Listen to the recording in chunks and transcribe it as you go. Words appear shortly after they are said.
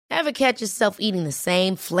Ever catch yourself eating the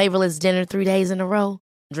same flavorless dinner 3 days in a row?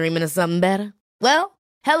 Dreaming of something better? Well,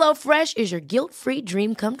 HelloFresh is your guilt-free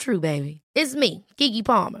dream come true, baby. It's me, Keke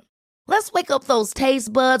Palmer. Let's wake up those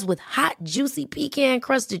taste buds with hot, juicy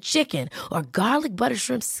pecan-crusted chicken or garlic butter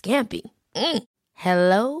shrimp scampi.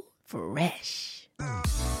 Hello Fresh.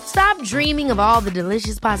 Stop dreaming of all the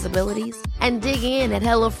delicious possibilities and dig in at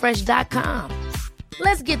HelloFresh.com.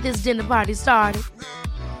 Let's get this dinner party started.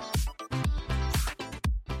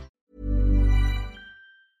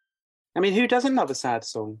 I mean, who doesn't love a sad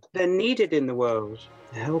song? They're needed in the world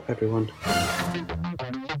to help everyone.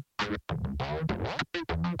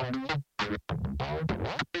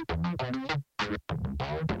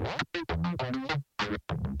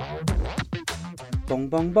 Bong,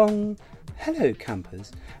 bong, bong. Hello,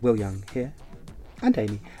 campers. Will Young here, and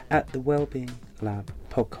Amy, at the Wellbeing Lab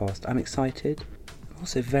podcast. I'm excited, I'm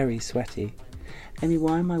also very sweaty. Amy,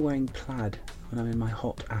 why am I wearing plaid when I'm in my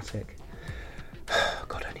hot attic?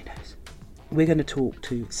 God only knows. We're going to talk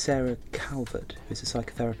to Sarah Calvert, who's a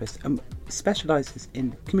psychotherapist and specialises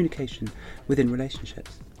in communication within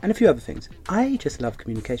relationships, and a few other things. I just love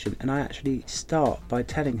communication, and I actually start by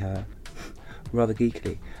telling her, rather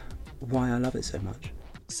geekily, why I love it so much.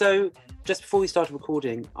 So, just before we started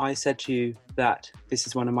recording, I said to you that this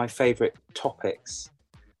is one of my favourite topics,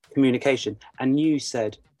 communication, and you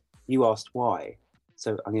asked why.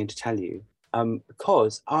 So I'm going to tell you,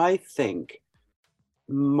 because I think,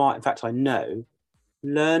 in fact I know,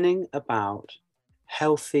 learning about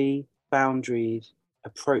healthy, boundaried,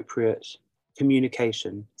 appropriate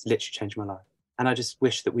communication has literally changed my life. And I just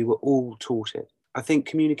wish that we were all taught it. I think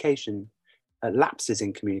communication, lapses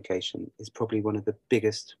in communication is probably one of the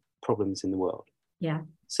biggest problems in the world. Yeah.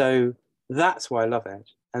 So that's why I love it.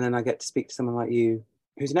 And then I get to speak to someone like you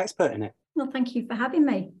who's an expert in it. Well, thank you for having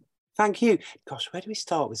me. Thank you. Gosh, where do we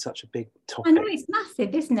start with such a big topic? I know, it's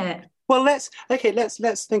massive, isn't it? Well, let's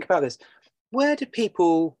think about this. Where do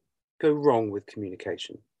people go wrong with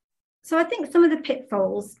communication? So I think some of the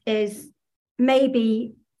pitfalls is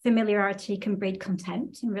maybe familiarity can breed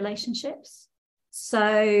contempt in relationships.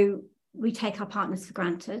 So we take our partners for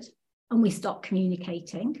granted and we stop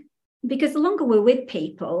communicating. Because the longer we're with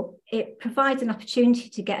people, it provides an opportunity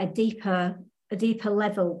to get a deeper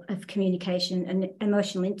level of communication and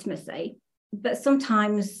emotional intimacy. But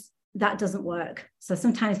sometimes that doesn't work. So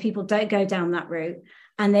sometimes people don't go down that route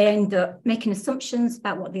and they end up making assumptions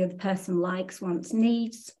about what the other person likes, wants,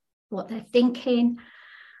 needs, what they're thinking,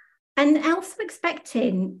 and also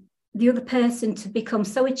expecting the other person to become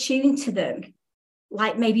so attuned to them,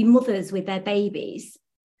 like maybe mothers with their babies,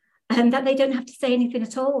 and that they don't have to say anything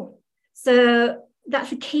at all. So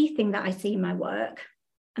that's a key thing that I see in my work.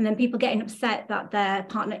 And then people getting upset that their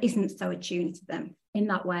partner isn't so attuned to them in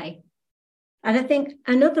that way. And I think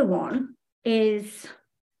another one is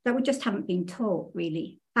that we just haven't been taught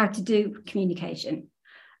really how to do communication.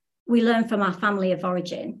 We learn from our family of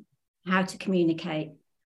origin how to communicate.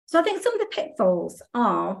 So I think some of the pitfalls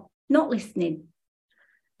are not listening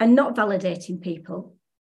and not validating people.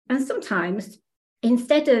 And sometimes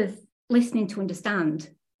instead of listening to understand,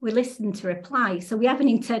 we listen to reply. So we have an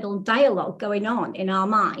internal dialogue going on in our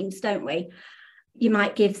minds, don't we? You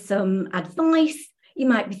might give some advice. You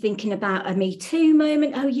might be thinking about a Me Too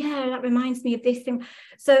moment. Oh, yeah, that reminds me of this thing.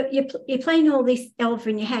 So you're playing all this over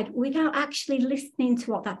in your head without actually listening to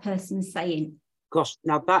what that person's saying. Gosh,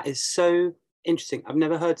 now that is so interesting. I've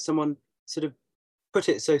never heard someone sort of put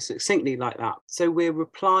it so succinctly like that. So we're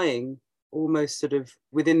replying almost sort of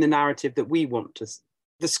within the narrative that we want to,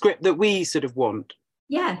 the script that we sort of want.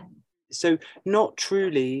 Yeah. So not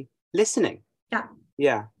truly listening. Yeah.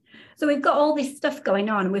 Yeah. So we've got all this stuff going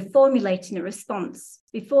on and we're formulating a response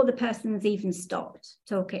before the person's even stopped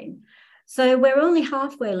talking. So we're only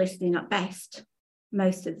halfway listening at best,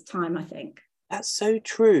 most of the time, I think. That's so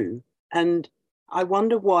true. And I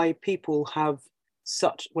wonder why people have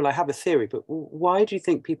such, well, I have a theory, but why do you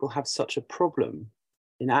think people have such a problem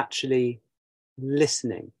in actually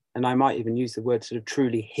listening? And I might even use the word sort of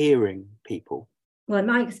truly hearing people. Well, in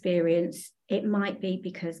my experience, it might be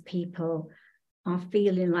because people are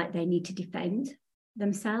feeling like they need to defend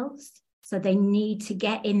themselves. So they need to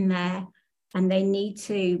get in there and they need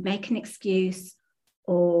to make an excuse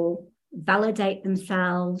or validate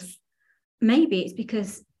themselves. Maybe it's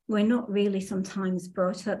because we're not really sometimes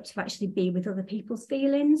brought up to actually be with other people's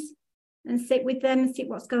feelings and sit with them and see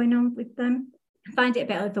what's going on with them. I find it a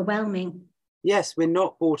bit overwhelming. Yes, we're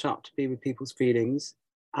not brought up to be with people's feelings.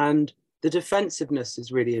 And the defensiveness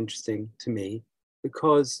is really interesting to me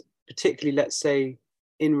because particularly, let's say,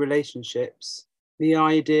 in relationships, the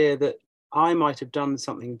idea that I might have done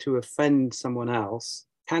something to offend someone else,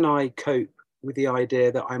 can I cope with the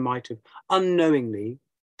idea that I might have unknowingly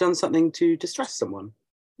done something to distress someone.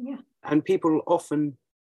 Yeah. And people often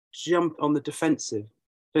jump on the defensive,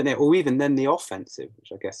 don't they? Or even then the offensive,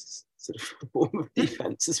 which I guess is sort of a form of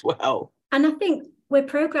defense as well. And I think we're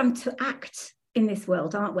programmed to act in this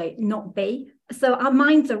world, aren't we? Not be. So our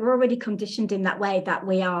minds are already conditioned in that way, that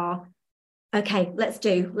we are, okay, let's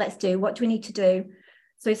do. What do we need to do?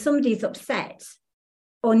 So if somebody's upset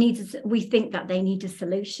or we think that they need a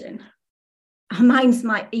solution, our minds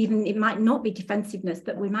it might not be defensiveness,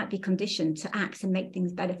 but we might be conditioned to act and make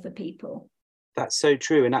things better for people. That's so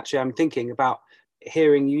true. And actually, I'm thinking about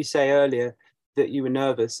hearing you say earlier that you were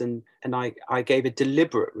nervous, and I gave a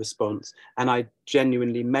deliberate response, and I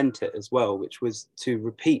genuinely meant it as well, which was to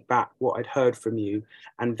repeat back what I'd heard from you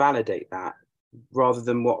and validate that, rather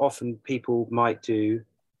than what often people might do.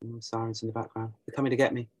 Sirens in the background, they're coming to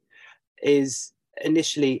get me. Is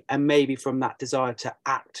initially, and maybe from that desire to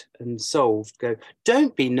act and solve, go,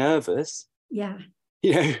 don't be nervous. Yeah.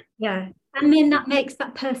 You know. Yeah. And then that makes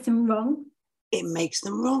that person wrong. It makes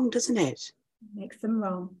them wrong, doesn't it? It makes them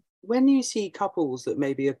wrong. When you see couples that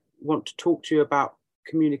maybe want to talk to you about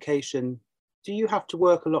communication, do you have to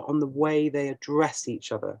work a lot on the way they address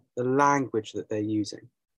each other, the language that they're using?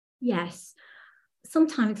 Yes.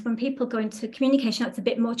 Sometimes when people go into communication, that's a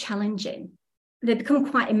bit more challenging. They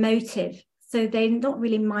become quite emotive. So they're not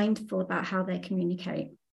really mindful about how they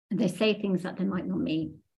communicate. And they say things that they might not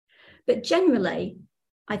mean. But generally,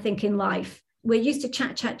 I think in life, we're used to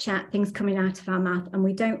chat, things coming out of our mouth, and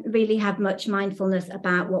we don't really have much mindfulness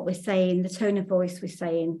about what we're saying, the tone of voice we're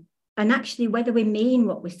saying, and actually whether we mean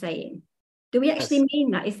what we're saying. Do we actually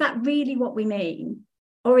mean that? Is that really what we mean?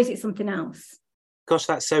 Or is it something else? Gosh,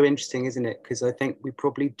 that's so interesting, isn't it? Because I think we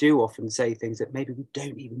probably do often say things that maybe we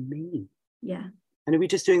don't even mean. Yeah. And are we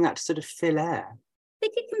just doing that to sort of fill air? I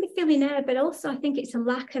think it can be filling air, but also I think it's a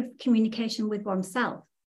lack of communication with oneself.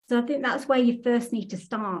 So I think that's where you first need to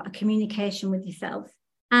start, a communication with yourself,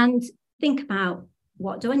 and think about,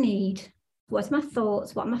 what do I need? What's my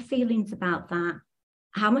thoughts? What are my feelings about that?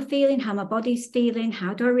 How am I feeling? How my body's feeling?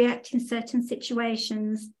 How do I react in certain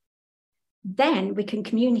situations? Then we can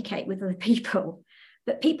communicate with other people.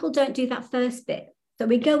 But people don't do that first bit. So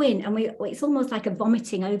we go in and it's almost like a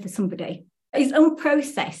vomiting over somebody. It's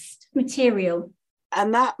unprocessed material.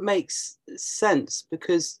 And that makes sense,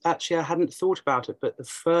 because actually I hadn't thought about it, but the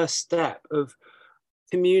first step of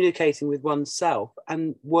communicating with oneself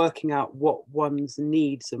and working out what one's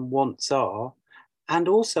needs and wants are, and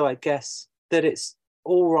also I guess that it's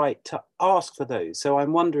all right to ask for those. So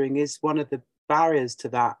I'm wondering, is one of the barriers to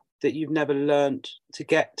that you've never learned to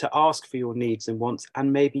get to ask for your needs and wants,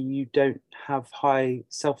 and maybe you don't have high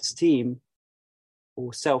self-esteem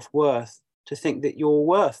or self-worth to think that you're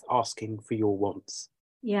worth asking for your wants?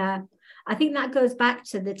 Yeah, I think that goes back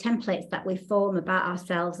to the templates that we form about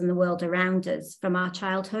ourselves and the world around us from our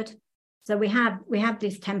childhood. So we have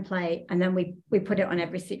this template, and then we put it on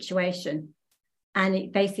every situation, and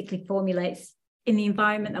it basically formulates in the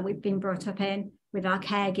environment that we've been brought up in with our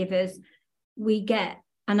caregivers. We get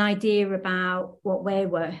an idea about what we're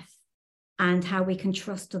worth and how we can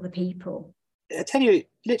trust other people. I tell you,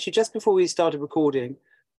 literally just before we started recording,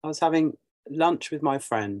 I was having lunch with my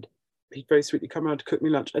friend. He'd very sweetly come around to cook me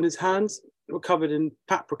lunch, and his hands were covered in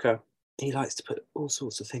paprika. He likes to put all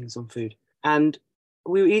sorts of things on food. And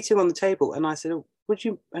we were eating on the table, and I said, oh, would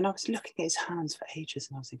you? And I was looking at his hands for ages,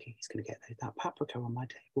 and I was thinking, he's going to get that paprika on my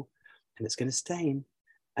table, and it's going to stain.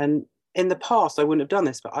 And in the past, I wouldn't have done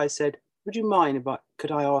this, but I said, would you mind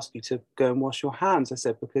could I ask you to go and wash your hands? I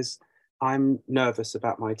said, because I'm nervous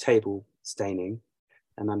about my table staining,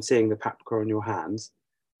 and I'm seeing the paprika on your hands,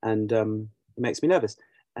 and it makes me nervous.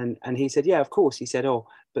 And he said, yeah, of course. He said, oh,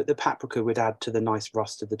 but the paprika would add to the nice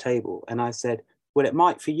rust of the table. And I said, well, it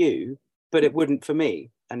might for you, but it wouldn't for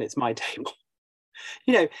me, and it's my table.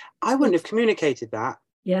 You know, I wouldn't have communicated that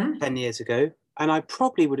 10 years ago, and I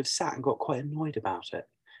probably would have sat and got quite annoyed about it.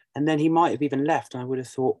 And then he might have even left, and I would have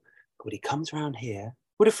thought, God, he comes around here,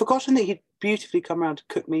 would have forgotten that he'd beautifully come around to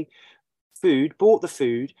cook me food, bought the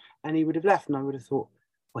food, and he would have left, and I would have thought,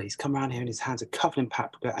 well, he's come around here and his hands are covered in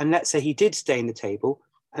paprika, and let's say he did stain the table,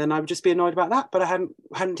 and I would just be annoyed about that, but I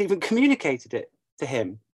hadn't even communicated it to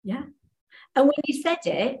him. Yeah. And when you said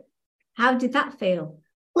it, how did that feel?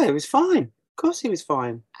 Well, it was fine. Of course he was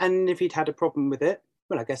fine. And if he'd had a problem with it,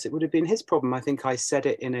 well, I guess it would have been his problem. I think I said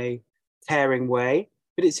it in a caring way,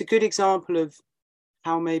 but it's a good example of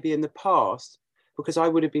how maybe in the past, because I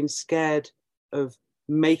would have been scared of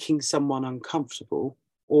making someone uncomfortable,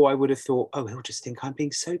 or I would have thought, oh, he'll just think I'm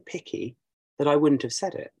being so picky, that I wouldn't have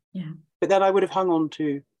said it. Yeah. But then I would have hung on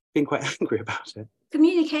to being quite angry about it.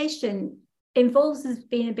 Communication involves us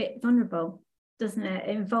being a bit vulnerable. doesn't it?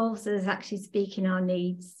 It involves us actually speaking our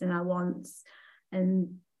needs and our wants,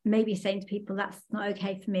 and maybe saying to people, that's not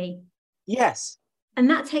okay for me. Yes. And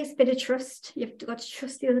that takes a bit of trust. You've got to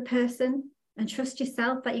trust the other person and trust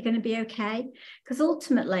yourself that you're going to be okay. Because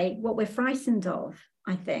ultimately, what we're frightened of,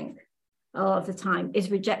 I think, a lot of the time, is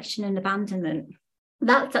rejection and abandonment.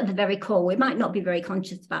 That's at the very core. We might not be very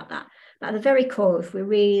conscious about that, but at the very core, if we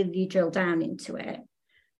really drill down into it,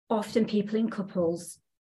 often people in couples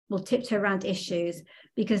will tiptoe around issues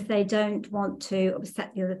because they don't want to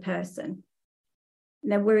upset the other person.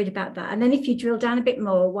 And they're worried about that. And then if you drill down a bit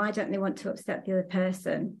more, why don't they want to upset the other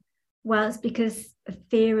person? Well, it's because of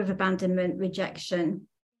fear of abandonment, rejection.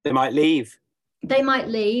 They might leave. They might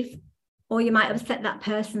leave, or you might upset that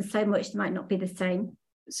person so much they might not be the same.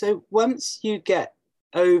 So once you get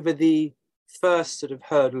over the first sort of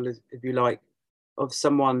hurdle, if you like, of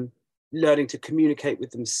someone learning to communicate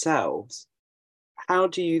with themselves, how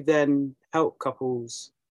do you then help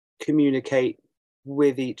couples communicate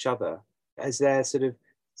with each other? Is there sort of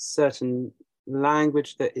certain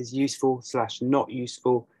language that is useful / not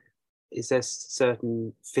useful? Is there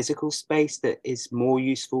certain physical space that is more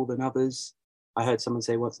useful than others? I heard someone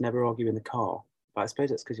say once, never argue in the car, but I suppose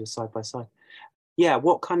that's because you're side by side. Yeah,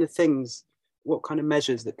 what kind of things, what kind of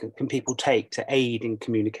measures that can people take to aid in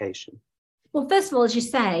communication? Well, first of all, as you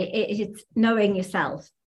say, it's knowing yourself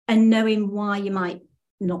and knowing why you might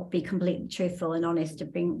not be completely truthful and honest to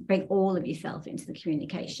bring all of yourself into the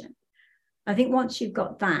communication. I think once you've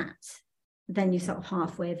got that, then you're sort of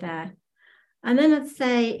halfway there. And then I'd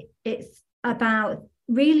say it's about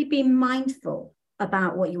really being mindful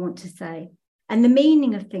about what you want to say and the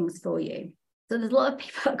meaning of things for you. So there's a lot of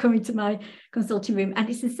people that come into my consulting room, and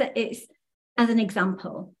it's as an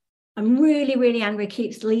example, I'm really, really angry,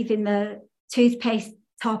 keeps leaving the toothpaste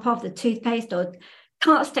top of the toothpaste or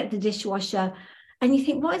can't stick the dishwasher. And you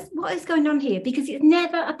think, what is going on here? Because it's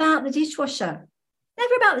never about the dishwasher.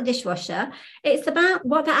 Never about the dishwasher. It's about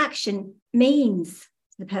what the action means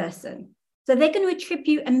to the person. So they're going to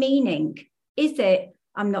attribute a meaning. Is it,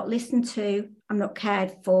 I'm not listened to, I'm not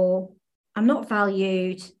cared for, I'm not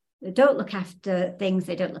valued, they don't look after things,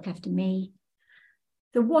 they don't look after me.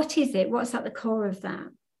 So what is it? What's at the core of that?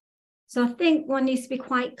 So I think one needs to be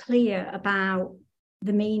quite clear about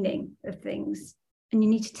the meaning of things, and you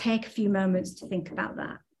need to take a few moments to think about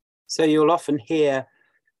that. So you'll often hear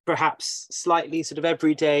perhaps slightly sort of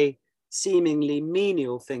everyday, seemingly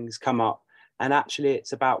menial things come up, and actually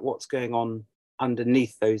it's about what's going on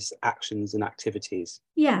underneath those actions and activities.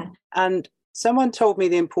 Yeah. And someone told me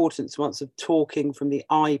the importance once of talking from the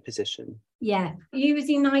I position. Yeah,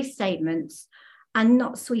 using nice statements and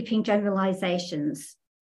not sweeping generalizations.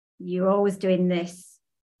 You're always doing this,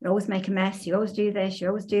 you always make a mess, you always do this, you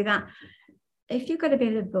always do that. If you've got a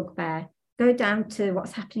bit of a bugbear, go down to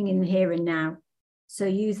what's happening in the here and now. So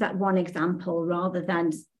use that one example rather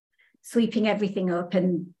than sweeping everything up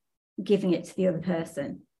and giving it to the other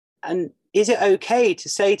person. And is it okay to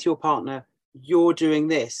say to your partner, you're doing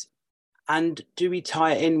this? And do we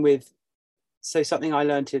tie it in with, so something I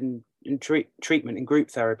learned in treatment in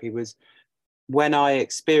group therapy was, when I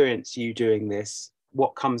experience you doing this,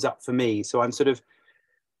 what comes up for me? So I'm sort of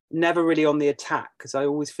never really on the attack, because I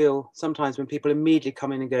always feel sometimes when people immediately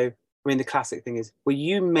come in and go, I mean, the classic thing is, well,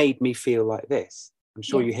 you made me feel like this. I'm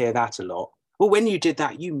sure you hear that a lot. Well, when you did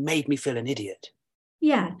that, you made me feel an idiot.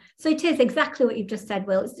 Yeah, so it is exactly what you've just said,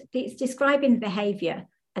 Will. It's describing the behaviour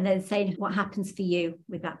and then saying what happens for you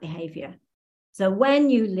with that behaviour. So when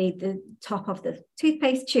you leave the top of the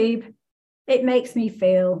toothpaste tube, it makes me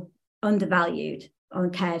feel undervalued,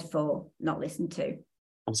 uncared for, not listened to.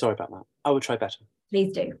 I'm sorry about that. I will try better.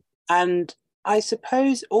 Please do. And I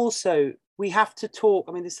suppose also we have to talk.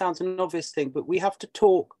 I mean, this sounds an obvious thing, but we have to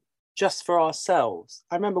talk just for ourselves.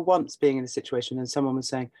 I remember once being in a situation and someone was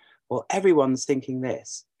saying, well, everyone's thinking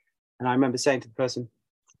this. And I remember saying to the person,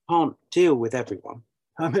 I can't deal with everyone.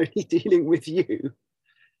 I'm only dealing with you.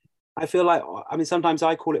 I feel like, I mean, sometimes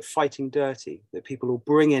I call it fighting dirty, that people will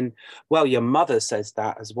bring in, well, your mother says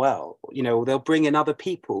that as well. You know, they'll bring in other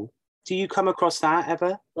people. Do you come across that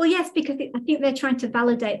ever? Well, yes, because I think they're trying to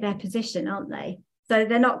validate their position, aren't they? So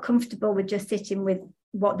they're not comfortable with just sitting with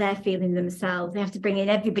what they're feeling themselves. They have to bring in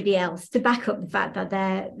everybody else to back up the fact that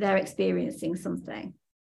they're experiencing something.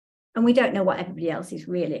 And we don't know what everybody else is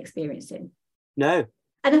really experiencing. No.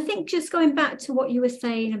 And I think just going back to what you were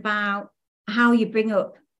saying about how you bring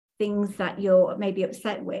up things that you're maybe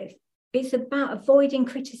upset with, it's about avoiding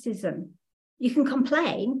criticism. You can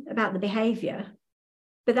complain about the behaviour,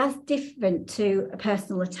 but that's different to a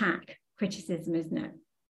personal attack, criticism, isn't it?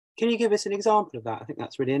 Can you give us an example of that? I think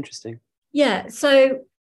that's really interesting. Yeah, so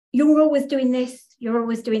you're always doing this, you're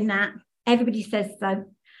always doing that. everybody says so,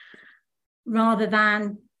 rather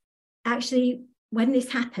than actually, when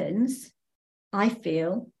this happens, I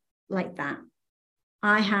feel like that.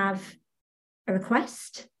 I have a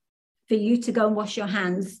request for you to go and wash your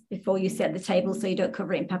hands before you sit at the table so you don't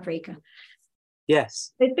cover it in paprika.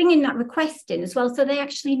 Yes. They're bringing that request in as well, so they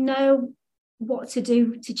actually know what to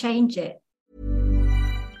do to change it.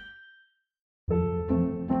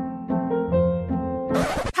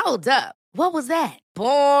 Hold up. What was that?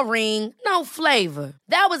 Boring. No flavor.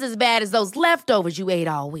 That was as bad as those leftovers you ate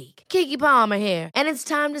all week. Keke Palmer here, and it's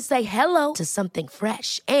time to say hello to something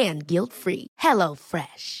fresh and guilt-free. Hello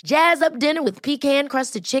Fresh. Jazz up dinner with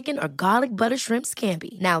pecan-crusted chicken or garlic butter shrimp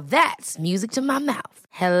scampi. Now that's music to my mouth.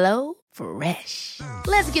 Hello Fresh.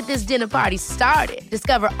 Let's get this dinner party started.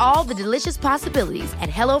 Discover all the delicious possibilities at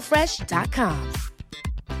hellofresh.com.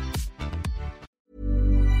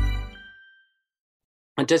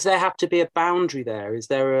 And does there have to be a boundary there? Is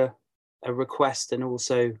there a request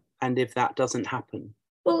and if that doesn't happen?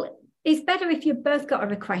 Well, it's better if you've both got a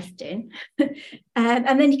request in,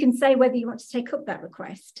 and then you can say whether you want to take up that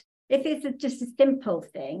request. If it's just a simple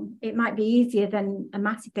thing, it might be easier than a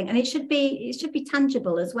massive thing. And it should be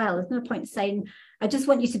tangible as well. There's no point saying, I just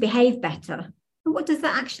want you to behave better. And what does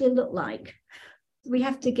that actually look like? We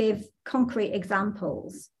have to give concrete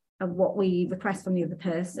examples of what we request from the other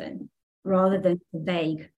person, rather than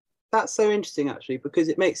vague. That's so interesting, actually, because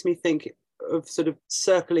it makes me think of sort of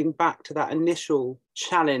circling back to that initial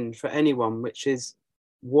challenge for anyone, which is,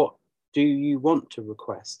 what do you want to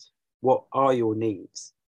request? What are your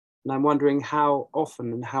needs? And I'm wondering how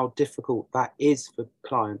often and how difficult that is for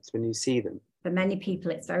clients when you see them. For many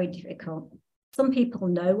people, it's very difficult. Some people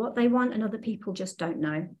know what they want and other people just don't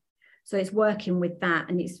know. So it's working with that,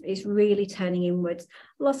 and it's really turning inwards.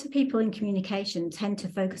 Lots of people in communication tend to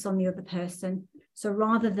focus on the other person. So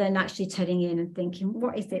rather than actually turning in and thinking,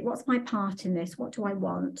 what is it? What's my part in this? What do I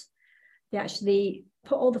want? They actually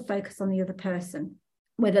put all the focus on the other person,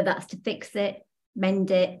 whether that's to fix it, mend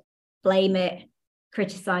it, blame it,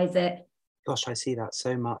 criticize it. Gosh, I see that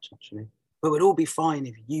so much, actually. But it would all be fine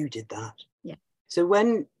if you did that. Yeah. So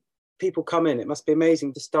when people come in, it must be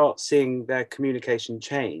amazing to start seeing their communication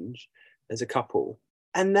change as a couple.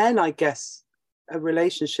 And then I guess a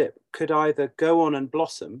relationship could either go on and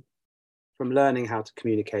blossom from learning how to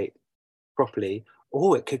communicate properly,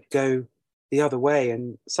 or it could go the other way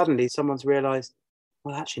and suddenly someone's realised,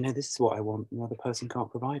 well, actually, no, this is what I want, and the other person can't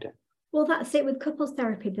provide it. Well, that's it with couples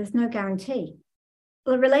therapy. There's no guarantee.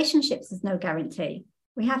 Well, relationships, there's no guarantee.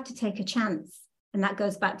 We have to take a chance. And that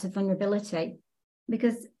goes back to vulnerability.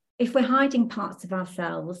 Because if we're hiding parts of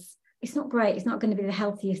ourselves, it's not great. It's not going to be the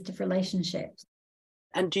healthiest of relationships.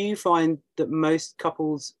 And do you find that most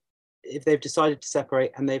couples, if they've decided to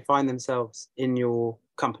separate and they find themselves in your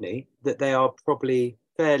company, that they are probably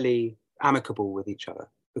fairly amicable with each other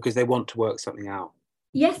because they want to work something out?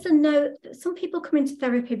 Yes and no. Some people come into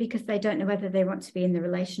therapy because they don't know whether they want to be in the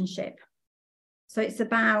relationship. So it's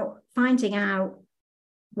about finding out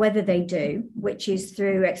whether they do, which is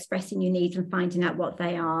through expressing your needs and finding out what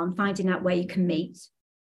they are and finding out where you can meet.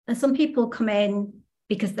 And some people come in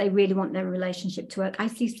because they really want their relationship to work. I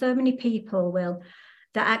see so many people, Will,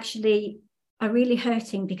 that actually are really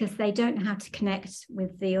hurting because they don't know how to connect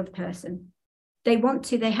with the other person. They want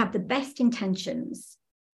to, they have the best intentions,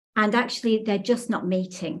 and actually they're just not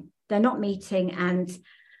meeting. They're not meeting, and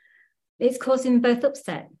it's causing both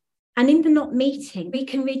upset. And in the not meeting, we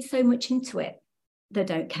can read so much into it. They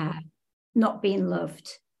don't care, not being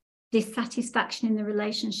loved, dissatisfaction in the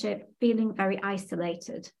relationship, feeling very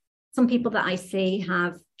isolated. Some people that I see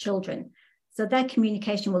have children, so their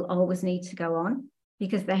communication will always need to go on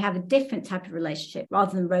because they have a different type of relationship.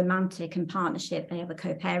 Rather than romantic and partnership, they have a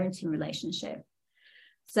co-parenting relationship.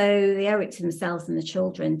 So they owe it to themselves and the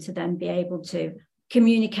children to then be able to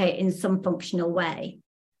communicate in some functional way.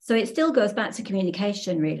 So it still goes back to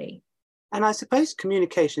communication, really. And I suppose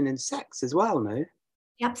communication in sex as well, no?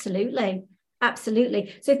 Absolutely.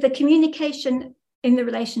 Absolutely. So if the communication in the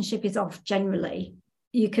relationship is off generally,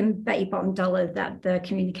 you can bet your bottom dollar that the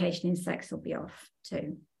communication in sex will be off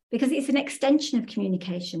too. Because it's an extension of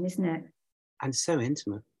communication, isn't it? And so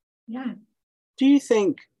intimate. Yeah. Do you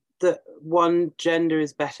think that one gender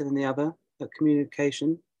is better than the other at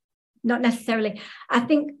communication? Not necessarily. I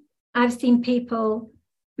think I've seen people,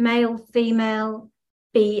 male, female,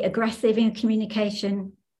 be aggressive in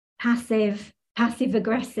communication, passive,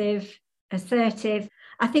 aggressive, assertive.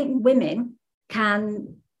 I think women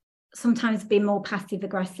can sometimes be more passive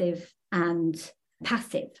aggressive and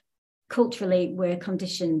passive. Culturally, we're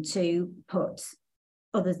conditioned to put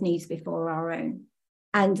others' needs before our own.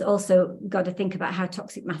 And also got to think about how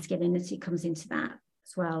toxic masculinity comes into that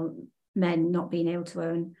as well. men not being able to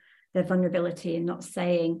own their vulnerability and not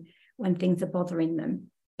saying when things are bothering them,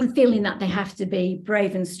 and feeling that they have to be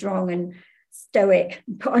brave and strong and stoic,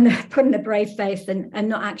 put on a brave face and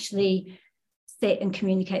not actually sit and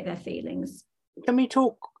communicate their feelings. Can we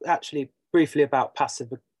talk actually briefly about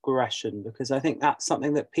passive aggression? Because I think that's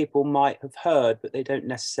something that people might have heard, but they don't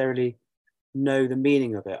necessarily know the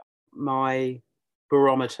meaning of it. My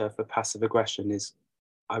barometer for passive aggression is,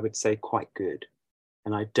 I would say, quite good,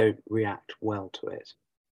 and I don't react well to it.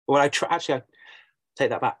 Well, I take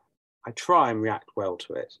that back. I try and react well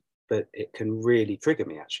to it, but it can really trigger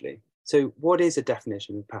me, actually. So what is a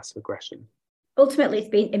definition of passive aggression? Ultimately, it's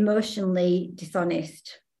being emotionally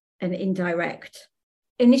dishonest and indirect.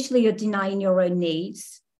 Initially, you're denying your own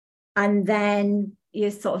needs, and then you're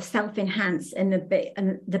sort of self-enhanced, and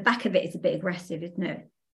the back of it is a bit aggressive, isn't it?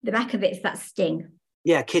 The back of it is that sting.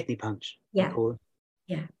 Yeah, kidney punch. Yeah.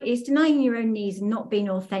 Yeah. It's denying your own needs and not being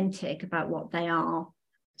authentic about what they are.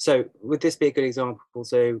 So would this be a good example?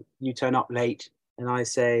 So you turn up late and I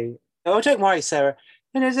say, oh, don't worry, Sarah.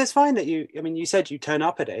 It's fine that you said you turn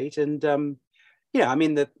up at 8 and, the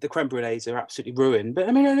creme brulees are absolutely ruined. But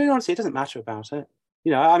honestly, it doesn't matter about it.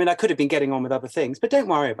 I could have been getting on with other things, but don't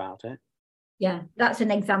worry about it. Yeah, that's an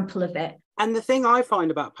example of it. And the thing I find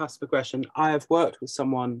about passive aggression, I have worked with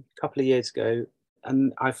someone a couple of years ago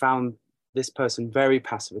and I found this person very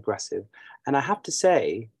passive aggressive. And I have to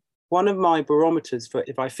say, one of my barometers for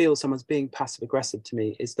if I feel someone's being passive aggressive to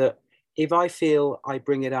me is that if I feel I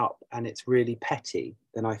bring it up and it's really petty,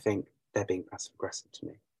 then I think they're being passive aggressive to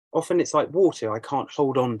me. Often it's like water, I can't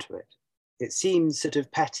hold on to it. It seems sort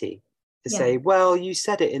of petty to say, well, you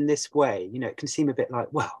said it in this way. It can seem a bit like,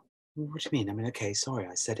 well, what do you mean? Okay, sorry,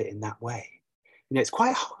 I said it in that way. It's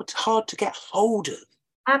quite hard to get hold of.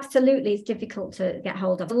 Absolutely, it's difficult to get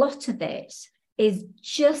hold of. A lot of it is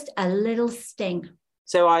just a little sting.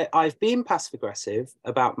 So I've been passive aggressive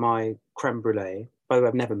about my creme brulee. By the way,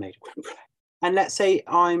 I've never made a creme brulee. And let's say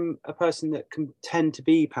I'm a person that can tend to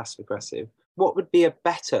be passive aggressive. What would be a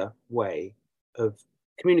better way of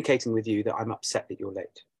communicating with you that I'm upset that you're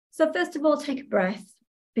late? So first of all, take a breath,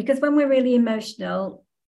 because when we're really emotional,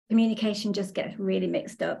 communication just gets really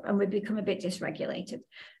mixed up and we become a bit dysregulated.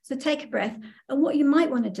 So take a breath. And what you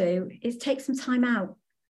might want to do is take some time out.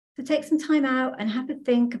 So take some time out and have a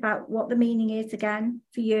think about what the meaning is again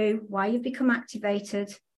for you, why you've become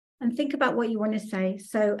activated, and think about what you want to say.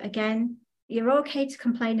 So again, you're okay to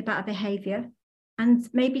complain about a behavior and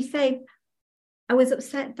maybe say, I was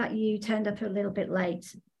upset that you turned up a little bit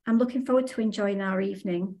late. I'm looking forward to enjoying our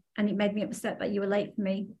evening, and it made me upset that you were late for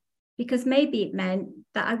me, because maybe it meant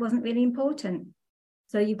that I wasn't really important.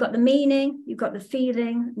 So you've got the meaning, you've got the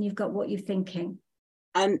feeling, and you've got what you're thinking.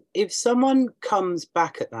 And if someone comes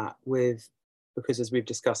back at that with, because as we've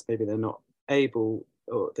discussed, maybe they're not able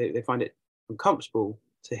or they find it uncomfortable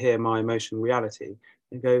to hear my emotional reality,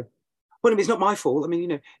 and go, well, it's not my fault.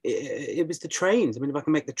 It was the trains. If I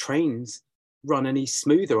can make the trains run any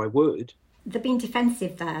smoother, I would. They're being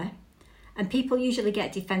defensive there. And people usually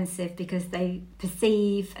get defensive because they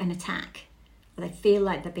perceive an attack, or they feel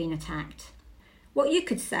like they're being attacked. What you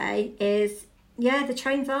could say is, yeah, the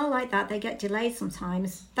trains are like that. They get delayed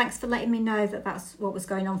sometimes. Thanks for letting me know that that's what was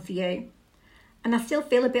going on for you. And I still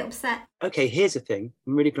feel a bit upset. Okay, here's the thing.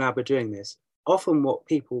 I'm really glad we're doing this. Often what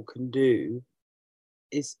people can do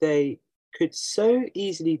is they could so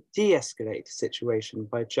easily de-escalate a situation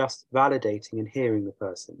by just validating and hearing the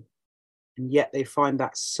person. And yet they find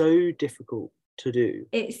that so difficult to do.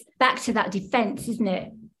 It's back to that defense, isn't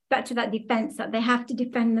it? Back to that defense that they have to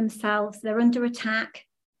defend themselves. They're under attack.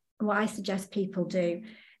 And what I suggest people do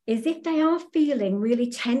is, if they are feeling really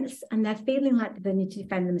tense and they're feeling like they need to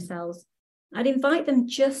defend themselves, I'd invite them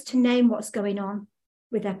just to name what's going on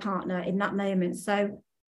with their partner in that moment. So,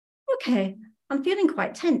 okay, I'm feeling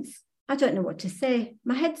quite tense. I don't know what to say.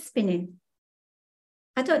 My head's spinning.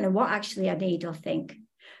 I don't know what actually I need or think.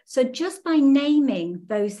 So just by naming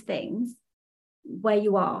those things where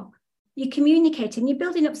you are, you're communicating, you're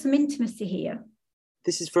building up some intimacy here.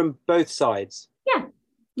 This is from both sides. Yeah,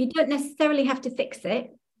 you don't necessarily have to fix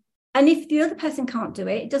it. And if the other person can't do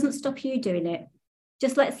it, it doesn't stop you doing it.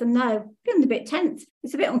 Just lets them know, I'm feeling a bit tense.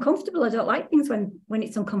 It's a bit uncomfortable. I don't like things when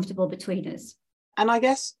it's uncomfortable between us. And I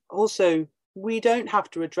guess also, we don't have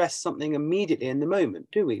to address something immediately in the moment,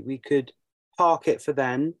 do we? We could park it for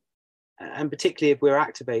then. And particularly if we're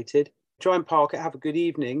activated, try and park it, have a good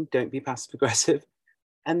evening, don't be passive aggressive,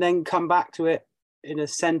 and then come back to it in a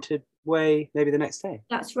centered way, maybe the next day.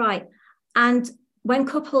 That's right. And when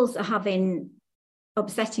couples are having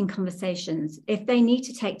upsetting conversations, if they need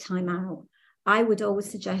to take time out, I would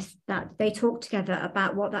always suggest that they talk together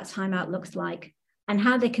about what that time out looks like. and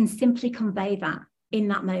how they can simply convey that in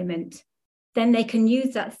that moment. Then they can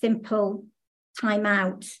use that simple time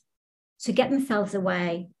out to get themselves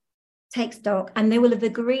away, take stock, and they will have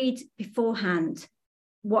agreed beforehand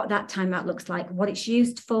what that time out looks like, what it's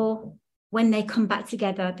used for, when they come back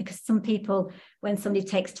together. Because some people, when somebody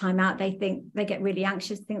takes time out, they think they get really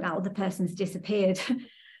anxious, think that other person's disappeared.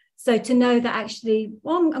 So to know that actually,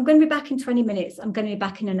 well, I'm going to be back in 20 minutes, I'm going to be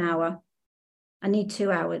back in an hour, I need 2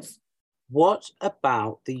 hours. What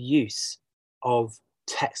about the use of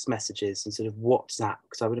text messages and sort of WhatsApp?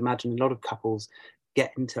 Because I would imagine a lot of couples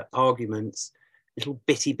get into arguments, little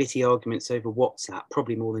bitty arguments over WhatsApp,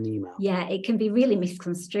 probably more than email. Yeah, it can be really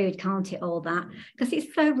misconstrued, can't it, all that? Because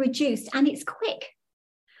it's so reduced and it's quick.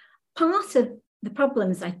 Part of the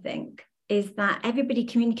problems, I think, is that everybody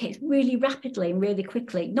communicates really rapidly and really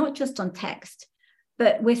quickly, not just on text,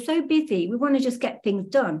 but we're so busy, we want to just get things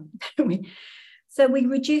done, don't we? So we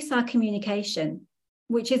reduce our communication,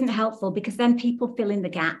 which isn't helpful, because then people fill in the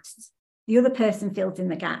gaps. The other person fills in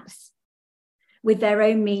the gaps with their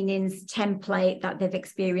own meanings, template that they've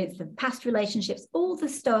experienced of past relationships. All the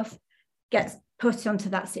stuff gets put onto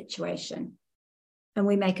that situation and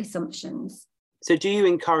we make assumptions. So do you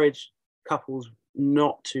encourage couples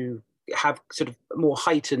not to have sort of more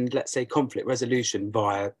heightened, let's say, conflict resolution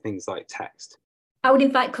via things like text? I would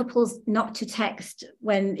invite couples not to text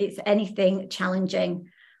when it's anything challenging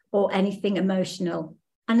or anything emotional.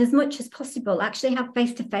 And as much as possible, actually have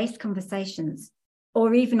face-to-face conversations,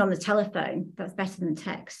 or even on the telephone. That's better than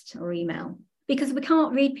text or email, because we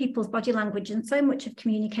can't read people's body language, and so much of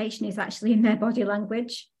communication is actually in their body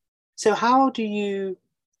language. So how do you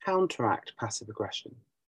counteract passive aggression?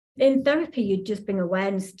 In therapy, you just bring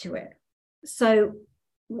awareness to it. So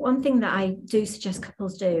one thing that I do suggest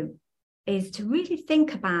couples do is to really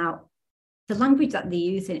think about the language that they're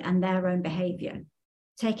using and their own behaviour,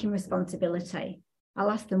 taking responsibility.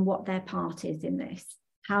 I'll ask them what their part is in this,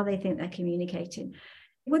 how they think they're communicating.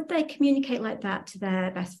 Would they communicate like that to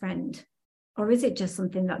their best friend? Or is it just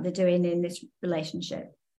something that they're doing in this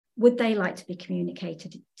relationship? Would they like to be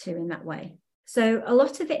communicated to in that way? So a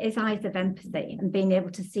lot of it is eyes of empathy and being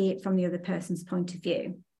able to see it from the other person's point of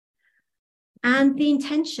view. And the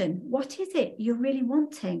intention, what is it you're really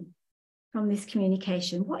wanting from this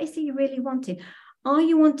communication? What is it you're really wanting? Are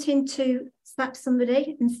you wanting to slap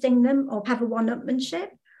somebody and sting them or have a one-upmanship?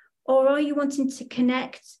 Or are you wanting to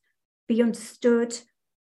connect, be understood,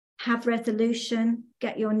 have resolution,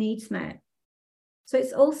 get your needs met? So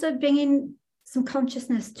it's also bringing some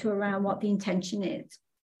consciousness to around what the intention is.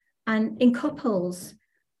 And in couples,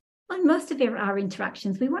 on most of our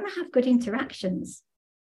interactions, we want to have good interactions,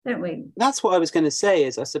 don't we? That's what I was going to say,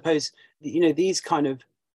 is I suppose, these kind of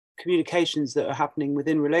communications that are happening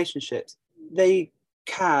within relationships, they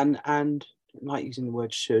can, and I like using the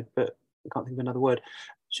word should, but I can't think of another word,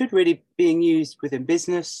 should really being used within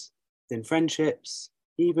business, within friendships,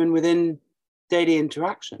 even within daily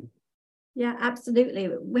interaction. Yeah, absolutely.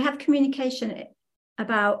 We have communication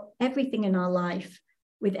about everything in our life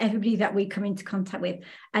with everybody that we come into contact with.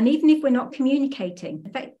 And even if we're not communicating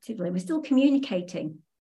effectively, we're still communicating.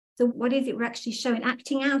 So what is it we're actually showing?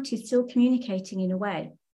 Acting out is still communicating in a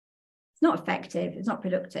way. It's not effective, it's not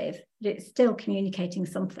productive, but it's still communicating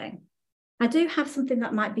something. I do have something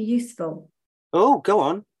that might be useful. Oh, go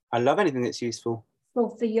on. I love anything that's useful.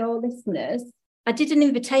 Well, for your listeners, I did an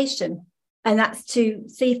invitation, and that's to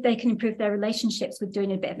see if they can improve their relationships with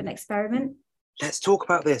doing a bit of an experiment. Let's talk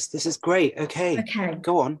about this. This is great. Okay.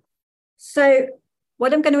 Go on. So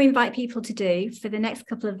what I'm going to invite people to do for the next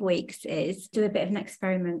couple of weeks is do a bit of an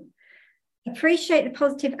experiment. Appreciate the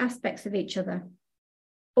positive aspects of each other.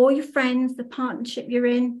 All your friends, the partnership you're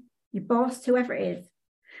in, your boss, whoever it is.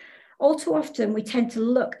 All too often, we tend to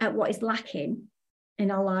look at what is lacking in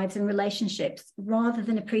our lives and relationships rather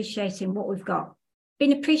than appreciating what we've got.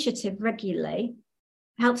 Being appreciative regularly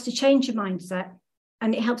helps to change your mindset,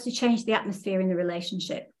 and it helps to change the atmosphere in the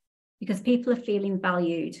relationship, because people are feeling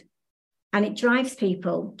valued, and it drives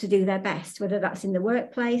people to do their best, whether that's in the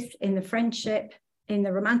workplace, in the friendship, in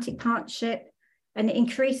the romantic partnership, and it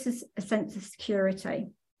increases a sense of security.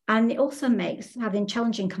 And it also makes having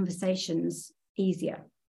challenging conversations easier.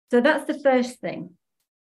 So that's the first thing.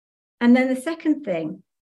 And then the second thing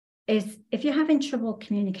is, if you're having trouble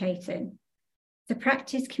communicating, to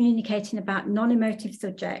practice communicating about non-emotive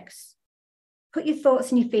subjects. Put your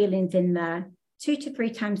thoughts and your feelings in there 2 to 3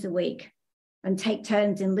 times a week, and take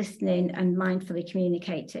turns in listening and mindfully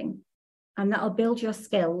communicating. And that'll build your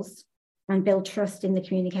skills and build trust in the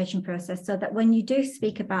communication process, so that when you do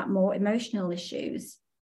speak about more emotional issues,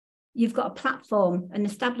 you've got a platform, an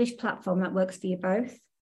established platform that works for you both.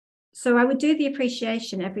 So I would do the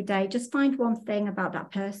appreciation every day. Just find one thing about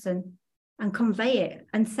that person and convey it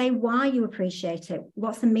and say why you appreciate it.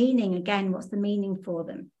 What's the meaning? Again, what's the meaning for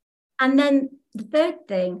them? And then the third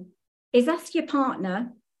thing is ask your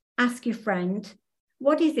partner, ask your friend,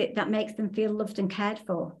 what is it that makes them feel loved and cared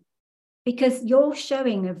for? Because your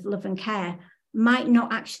showing of love and care might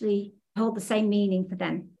not actually hold the same meaning for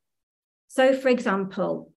them. So, for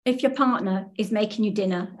example, if your partner is making you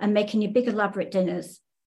dinner and making you big elaborate dinners,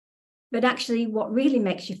 but actually what really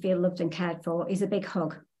makes you feel loved and cared for is a big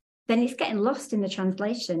hug, then it's getting lost in the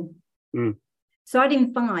translation. So I'd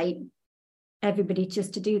invite everybody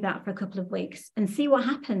just to do that for a couple of weeks and see what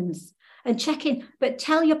happens and check in. But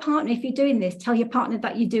tell your partner, if you're doing this, tell your partner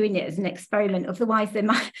that you're doing it as an experiment. Otherwise, they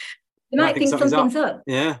might think something's up.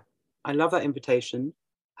 Yeah, I love that invitation.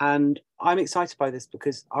 And I'm excited by this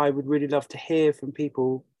because I would really love to hear from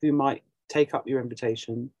people who might take up your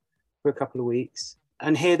invitation for a couple of weeks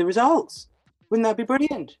and hear the results. Wouldn't that be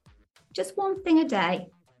brilliant? Just one thing a day,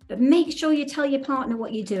 but make sure you tell your partner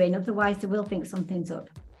what you're doing. Otherwise, they will think something's up.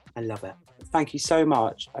 I love it. Thank you so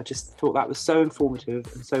much. I just thought that was so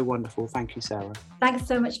informative and so wonderful. Thank you, Sarah. Thanks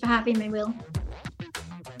so much for having me, Will.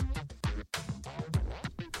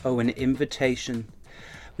 Oh, an invitation.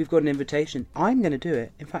 We've got an invitation. I'm going to do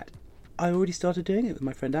it. In fact, I already started doing it with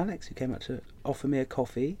my friend Alex, who came out to offer me a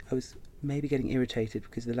coffee. I was maybe getting irritated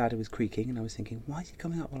because the ladder was creaking and I was thinking, why is he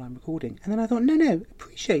coming up while I'm recording? And then I thought, no,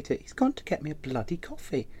 appreciate it. He's gone to get me a bloody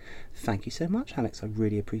coffee. Thank you so much, Alex. I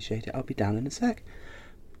really appreciate it. I'll be down in a sec.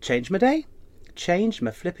 Change my day. Change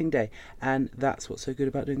my flipping day. And that's what's so good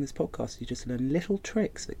about doing this podcast. You just learn little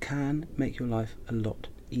tricks that can make your life a lot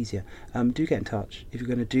easier. Do get in touch. If you're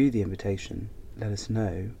going to do the invitation, let us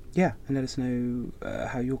know. Yeah, and let us know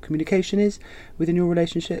how your communication is within your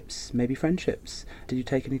relationships, maybe friendships. Did you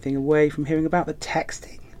take anything away from hearing about the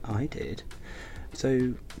texting? I did.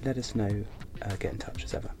 So let us know. Get in touch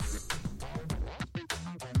as ever.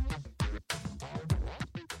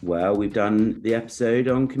 Well, we've done the episode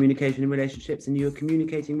on communication in relationships and you're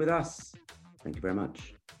communicating with us. Thank you very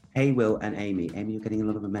much. Hey, Will and Amy. Amy, you're getting a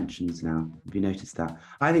lot of mentions now. Have you noticed that?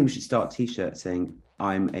 I think we should start a t-shirt saying,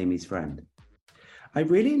 I'm Amy's friend. I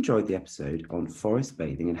really enjoyed the episode on forest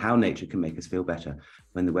bathing and how nature can make us feel better.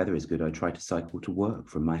 When the weather is good, I try to cycle to work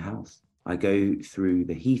from my house. I go through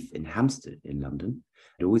the Heath in Hampstead in London.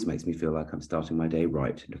 It always makes me feel like I'm starting my day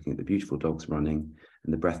right, looking at the beautiful dogs running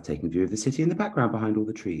and the breathtaking view of the city in the background behind all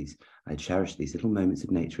the trees. I cherish these little moments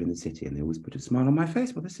of nature in the city and they always put a smile on my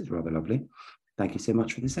face. Well, this is rather lovely. Thank you so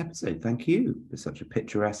much for this episode. Thank you for such a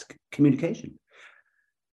picturesque communication.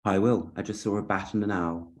 Hi, Will. I just saw a bat and an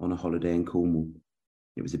owl on a holiday in Cornwall.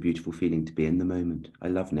 It was a beautiful feeling to be in the moment. I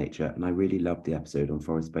love nature and I really loved the episode on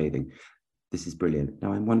forest bathing. This is brilliant.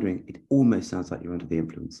 Now I'm wondering, it almost sounds like you're under the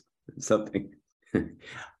influence of something.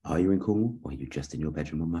 Are you in Cornwall or are you just in your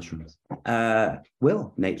bedroom on mushrooms?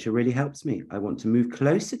 Will, nature really helps me. I want to move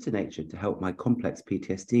closer to nature to help my complex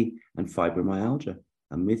PTSD and fibromyalgia.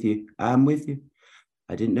 I'm with you. I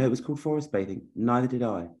didn't know it was called forest bathing. Neither did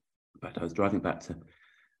I. But I was driving back to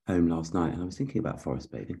home last night and I was thinking about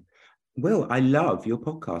forest bathing. Will, I love your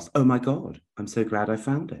podcast. Oh my God, I'm so glad I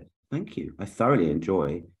found it. Thank you. I thoroughly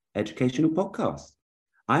enjoy educational podcasts.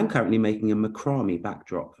 I'm currently making a macrame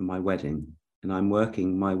backdrop for my wedding and I'm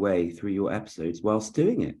working my way through your episodes whilst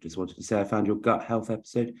doing it. Just wanted to say I found your gut health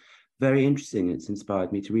episode very interesting. It's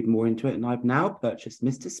inspired me to read more into it and I've now purchased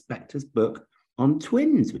Mr. Spector's book on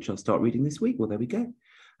twins, which I'll start reading this week. Well, there we go.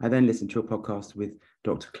 I then listened to a podcast with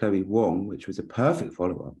Dr. Chloe Wong, which was a perfect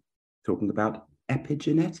follow-up, talking about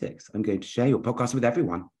epigenetics. I'm going to share your podcast with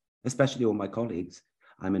everyone, especially all my colleagues.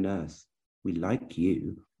 I'm a nurse. We like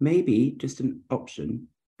you. Maybe just an option.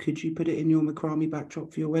 Could you put it in your macrame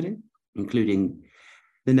backdrop for your wedding? Including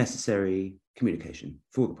the necessary communication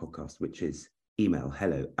for the podcast, which is email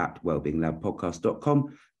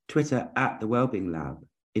hello@wellbeinglabpodcast.com, Twitter @the Wellbeing Lab,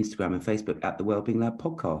 Instagram and Facebook @the Wellbeing Lab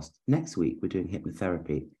Podcast. Next week, we're doing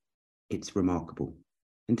hypnotherapy. It's remarkable.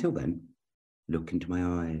 Until then, look into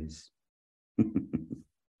my eyes.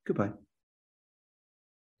 Goodbye.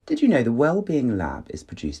 Did you know the Wellbeing Lab is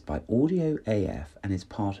produced by Audio AF and is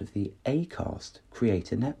part of the Acast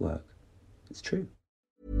Creator Network? It's true.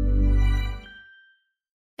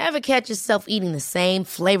 Ever catch yourself eating the same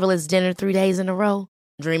flavorless dinner 3 days in a row?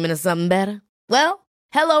 Dreaming of something better? Well,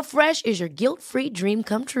 HelloFresh is your guilt-free dream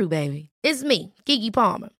come true, baby. It's me, Keke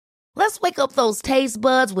Palmer. Let's wake up those taste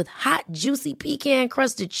buds with hot, juicy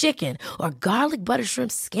pecan-crusted chicken or garlic butter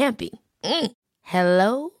shrimp scampi.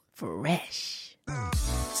 Hello Fresh.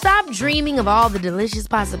 Stop dreaming of all the delicious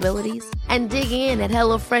possibilities and dig in at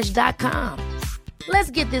HelloFresh.com.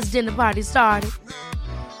 Let's get this dinner party started.